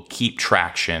will keep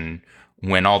traction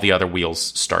when all the other wheels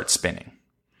start spinning.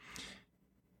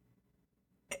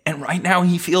 And right now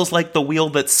he feels like the wheel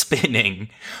that's spinning.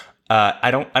 I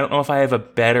don't know if I have a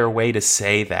better way to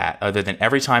say that other than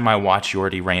every time I watch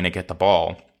Jordi Reyna get the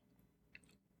ball,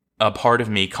 a part of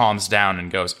me calms down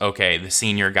and goes, okay, the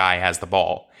senior guy has the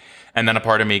ball. And then a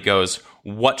part of me goes,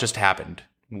 what just happened?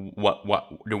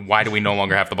 Why do we no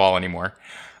longer have the ball anymore?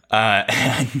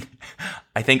 And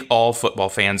I think all football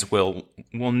fans will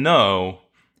know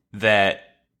that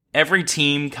every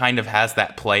team kind of has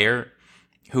that player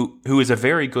who is a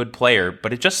very good player,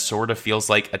 but it just sort of feels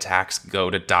like attacks go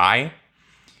to die.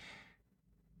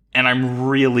 And I'm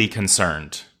really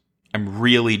concerned. I'm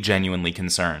really genuinely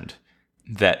concerned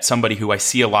that somebody who I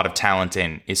see a lot of talent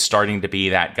in is starting to be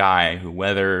that guy who,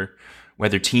 whether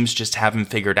teams just haven't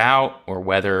figured out or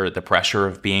whether the pressure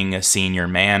of being a senior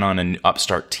man on an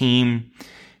upstart team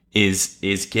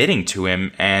is getting to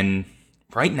him. And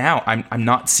right now, I'm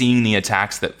not seeing the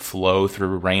attacks that flow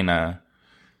through Reyna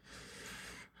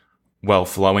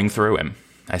flowing through him.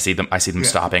 I see them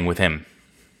stopping with him.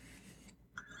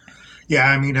 Yeah,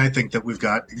 I mean, I think that we've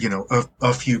got,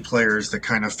 a few players that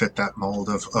kind of fit that mold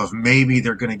of maybe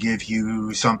they're going to give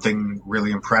you something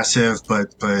really impressive,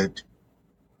 but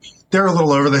they're a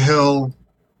little over the hill.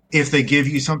 If they give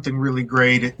you something really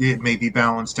great, it may be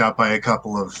balanced out by a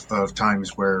couple of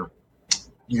times where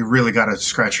you really got to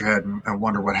scratch your head and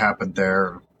wonder what happened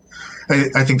there.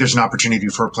 I think there's an opportunity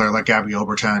for a player like Gabriel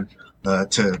Bertin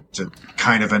to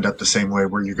kind of end up the same way,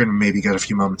 where you're going to maybe get a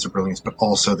few moments of brilliance, but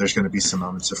also there's going to be some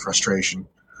moments of frustration.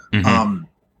 Mm-hmm.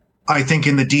 I think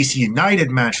in the DC United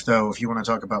match, though, if you want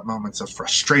to talk about moments of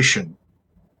frustration,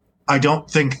 I don't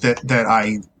think that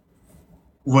I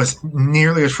was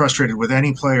nearly as frustrated with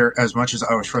any player as much as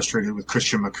I was frustrated with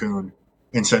Christian Makoun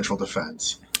in central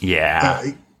defense.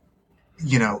 Yeah.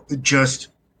 Just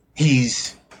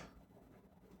he's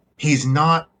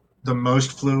not the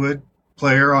most fluid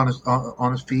player on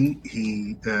his feet.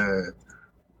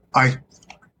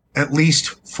 At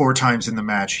least 4 times in the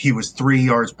match, he was 3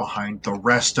 yards behind the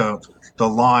rest of the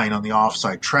line on the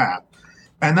offside trap.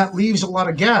 And that leaves a lot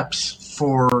of gaps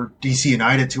for DC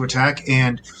United to attack.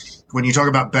 And when you talk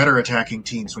about better attacking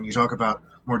teams, when you talk about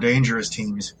more dangerous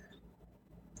teams,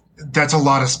 that's a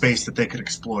lot of space that they could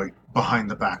exploit behind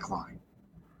the back line.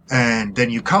 And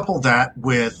then you couple that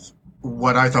with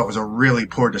what I thought was a really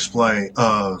poor display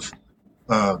of,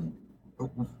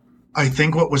 I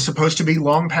think what was supposed to be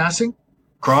long passing,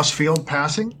 cross-field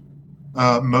passing.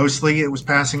 Mostly it was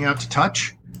passing out to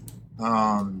touch.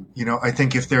 I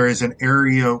think if there is an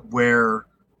area where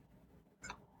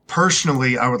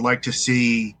personally I would like to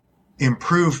see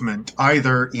improvement,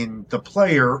 either in the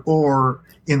player or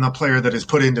in the player that is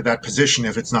put into that position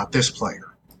if it's not this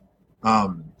player.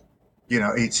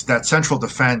 It's that central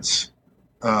defense.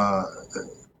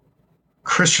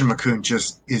 Christian Makoun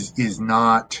just is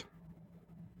not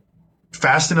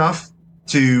fast enough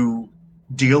to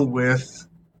deal with,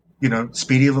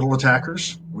 speedy little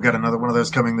attackers. We got another one of those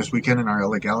coming this weekend in our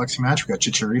LA Galaxy match. We got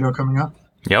Chicharito coming up.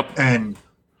 Yep. And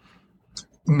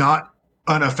not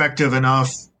an effective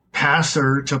enough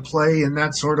passer to play in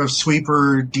that sort of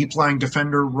sweeper, deep lying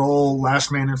defender role,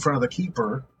 last man in front of the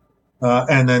keeper,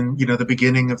 and then the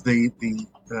beginning of the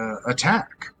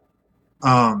attack.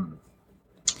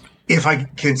 If I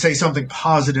can say something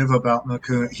positive about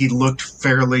Makoun, he looked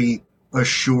fairly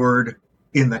assured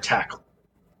in the tackle.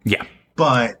 Yeah.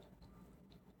 But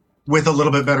with a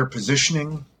little bit better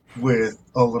positioning, with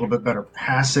a little bit better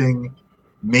passing,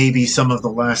 maybe some of the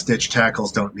last-ditch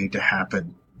tackles don't need to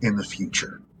happen in the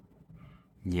future.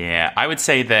 Yeah, I would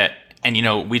say that, and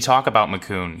we talk about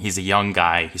Makoun. He's a young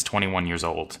guy. He's 21 years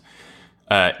old.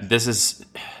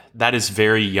 That is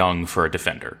very young for a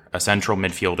defender, a central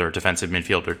midfielder, defensive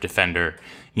midfielder, defender.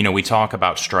 We talk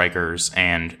about strikers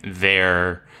and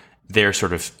their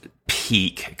sort of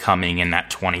peak coming in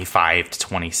that 25 to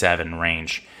 27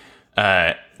 range,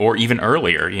 or even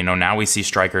earlier. Now we see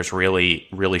strikers really,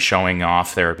 really showing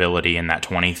off their ability in that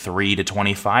 23 to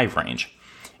 25 range.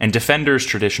 And defenders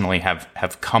traditionally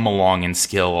have come along in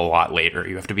skill a lot later.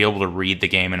 You have to be able to read the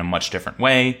game in a much different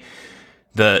way.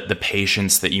 The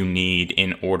patience that you need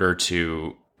in order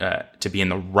to be in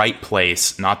the right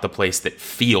place, not the place that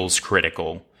feels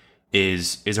critical,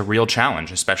 is a real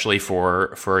challenge, especially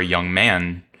for a young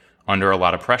man under a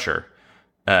lot of pressure.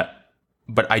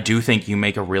 But I do think you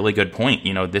make a really good point.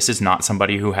 This is not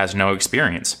somebody who has no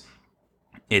experience.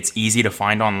 It's easy to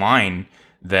find online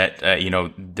that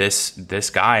this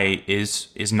guy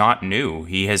is not new.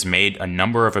 He has made a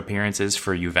number of appearances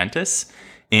for Juventus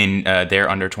in their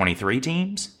under-23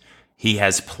 teams. He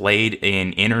has played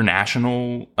in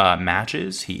international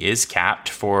matches. He is capped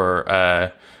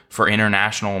for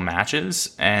international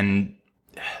matches, and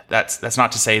that's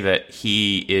not to say that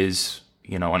he is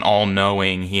an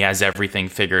all-knowing, he has everything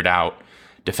figured out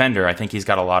defender. I think he's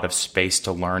got a lot of space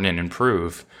to learn and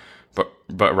improve.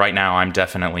 But right now, I'm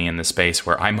definitely in the space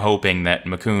where I'm hoping that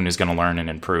Makoun is going to learn and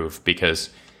improve, because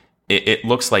it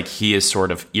looks like he is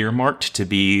sort of earmarked to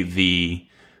be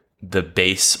the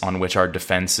base on which our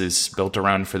defense is built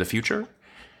around for the future.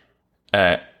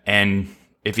 And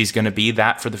if he's going to be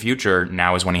that for the future,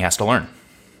 now is when he has to learn.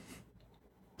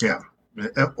 Yeah.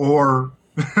 Or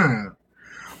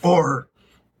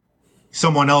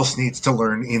someone else needs to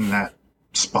learn in that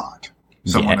spot.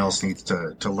 Someone else needs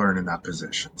to learn in that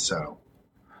position. So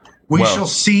we shall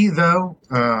see, though.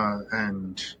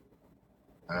 And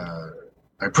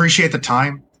I appreciate the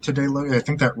time today, Logan. I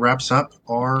think that wraps up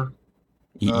our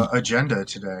agenda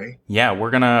today. Yeah,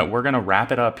 we're gonna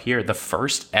wrap it up here. The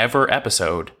first ever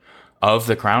episode of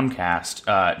the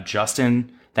Crowncast.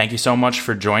 Justin, thank you so much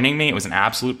for joining me. It was an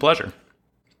absolute pleasure.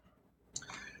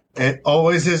 It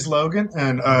always is, Logan.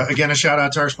 And again, a shout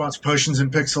out to our sponsor, Potions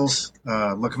and Pixels.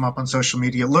 Look them up on social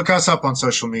media. Look us up on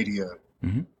social media.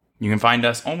 Mm-hmm. You can find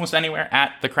us almost anywhere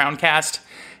at the Crowncast.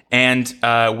 And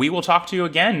we will talk to you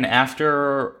again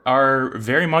after our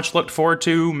very much looked forward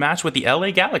to match with the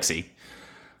LA Galaxy.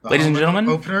 Ladies and gentlemen.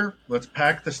 Opener, let's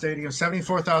pack the stadium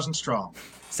 74,000 strong.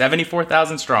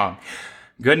 74,000 strong.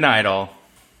 Good night, all.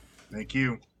 Thank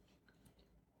you.